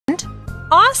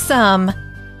Awesome!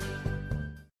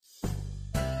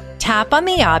 Tap on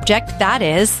the object that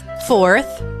is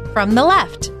fourth from the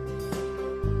left.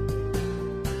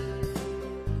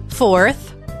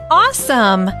 Fourth.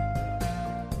 Awesome!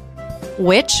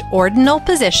 Which ordinal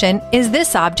position is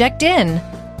this object in?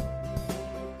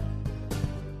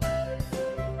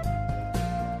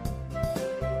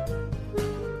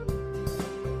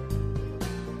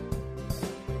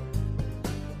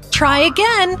 Try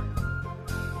again.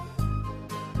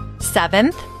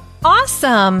 Seventh.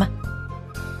 Awesome!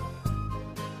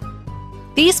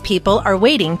 These people are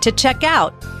waiting to check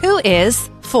out. Who is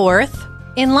fourth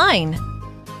in line?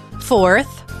 Fourth.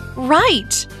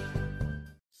 Right!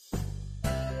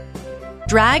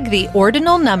 Drag the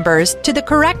ordinal numbers to the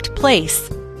correct place.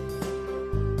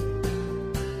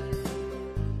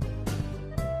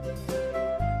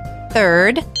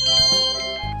 Third,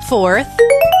 fourth,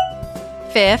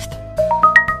 fifth,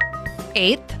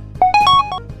 eighth.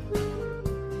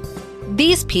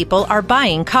 These people are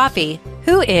buying coffee.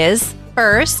 Who is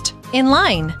first in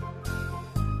line?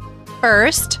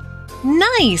 First.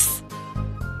 Nice!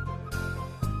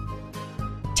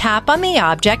 Tap on the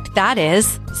object that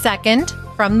is second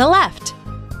from the left.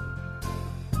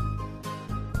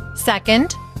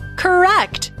 Second.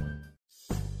 Correct!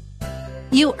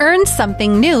 You earned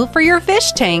something new for your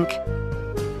fish tank.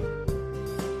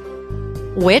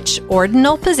 Which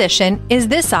ordinal position is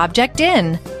this object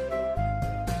in?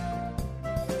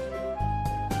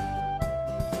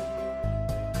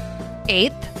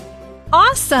 Eighth.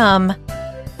 Awesome!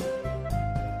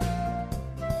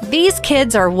 These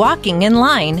kids are walking in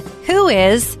line. Who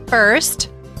is first?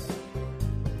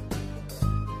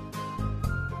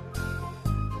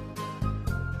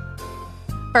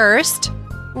 First.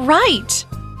 Right!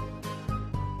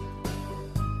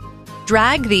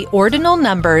 Drag the ordinal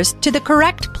numbers to the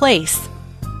correct place.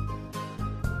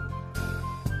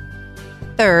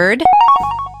 Third,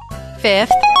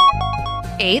 fifth,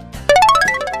 eighth,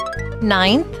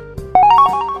 ninth,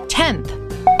 10th.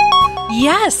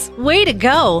 Yes, way to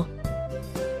go!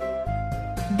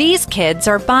 These kids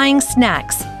are buying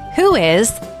snacks. Who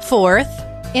is fourth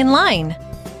in line?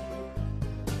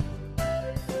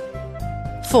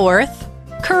 Fourth.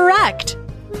 Correct!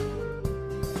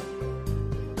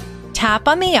 Tap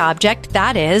on the object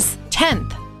that is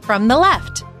 10th from the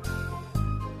left.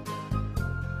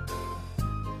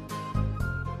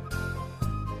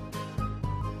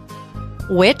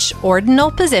 Which ordinal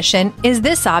position is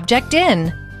this object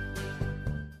in?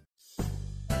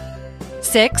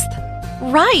 Sixth.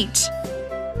 Right!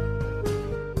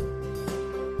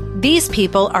 These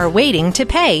people are waiting to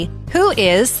pay. Who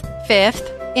is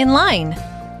fifth in line?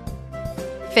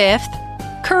 Fifth.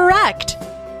 Correct!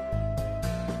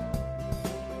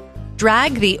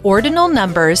 Drag the ordinal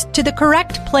numbers to the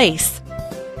correct place.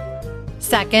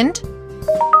 Second,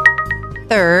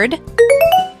 third,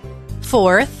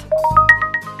 fourth,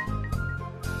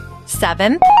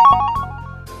 seventh,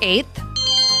 eighth.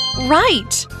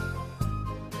 Right!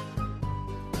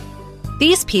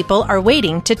 These people are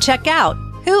waiting to check out.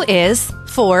 Who is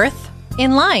fourth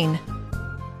in line?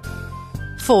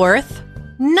 Fourth.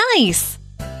 Nice!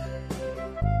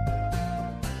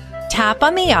 Tap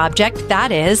on the object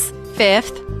that is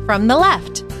fifth from the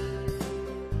left.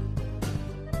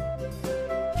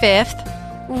 Fifth.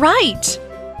 Right!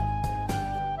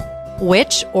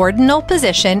 Which ordinal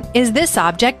position is this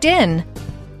object in?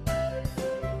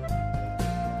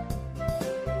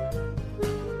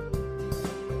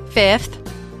 Fifth.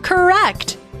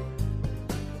 Correct!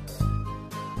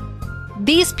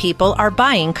 These people are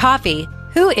buying coffee.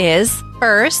 Who is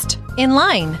first in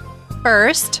line?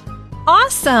 First.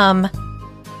 Awesome!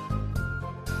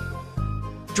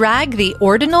 Drag the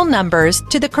ordinal numbers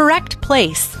to the correct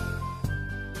place.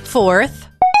 Fourth,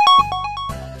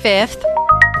 fifth,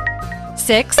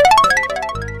 sixth,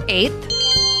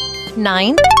 eighth,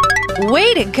 ninth.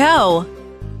 Way to go!